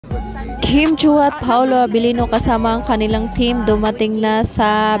Kim Chu at Paolo Abilino kasama ang kanilang team dumating na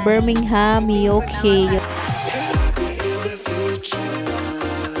sa Birmingham, UK.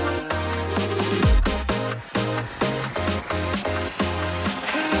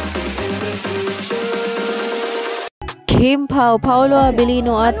 Kimpau, Paolo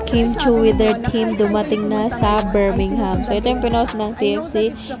Abilino at Kim Chu with their team dumating na sa Birmingham. So ito yung pinost ng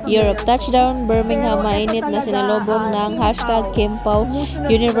TFC Europe. Touchdown Birmingham, mainit na sinalubong ng #Kimpau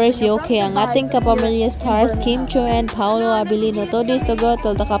Universe UK ang ating kapamilya stars Kim Chu and Paolo Abilino. 2 days to go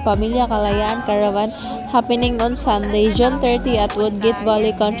till the Kapamilya Kalayaan Caravan happening on Sunday, June 30 at Woodgate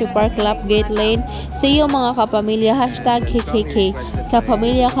Valley Country Park, Lapgate Lane. See you mga kapamilya, #KKK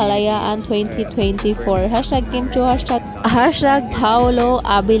Kapamilya Kalayaan 2024, #Kim Chu, #Paolo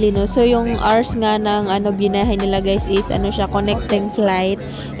Abilino. So yung hours nga ng binahe nila guys is siya, connecting flight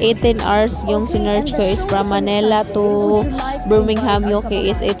 18 hours. Yung sinerch ko is from Manila to Birmingham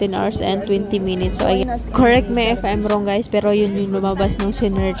UK is 18 hours and 20 minutes. So ayun, correct me if I'm wrong guys, pero yun yung lumabas nung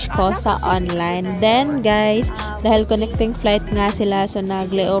sinerch ko sa online. Then guys, dahil connecting flight nga sila, so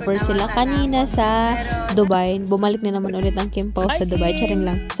nag-layover sila kanina sa Dubai. Bumalik na naman ulit ang Kimpau sa Dubai. Charing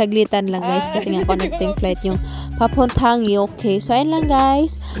lang, saglitan lang guys, kasi nga connecting flight yung papuntang UK. So ayun lang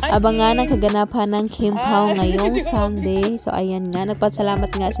guys, abangan ang kaganapan ng Kimpau ngayong Sunday. So ayan nga,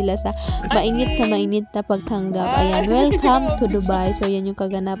 nagpasalamat nga sila sa mainit na pagtanggap. Ayan, welcome to Dubai. So yan yung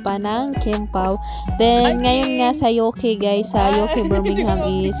kaganapan ng Kimpau. Then ngayon nga sa UK guys, sa UK Birmingham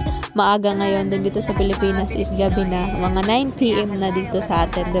is maaga ngayon. Then dito sa Pilipinas is gabi na, mga 9 PM na dito sa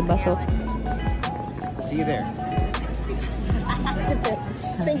atin, diba? So see you there.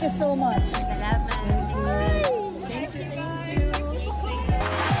 Thank you so much.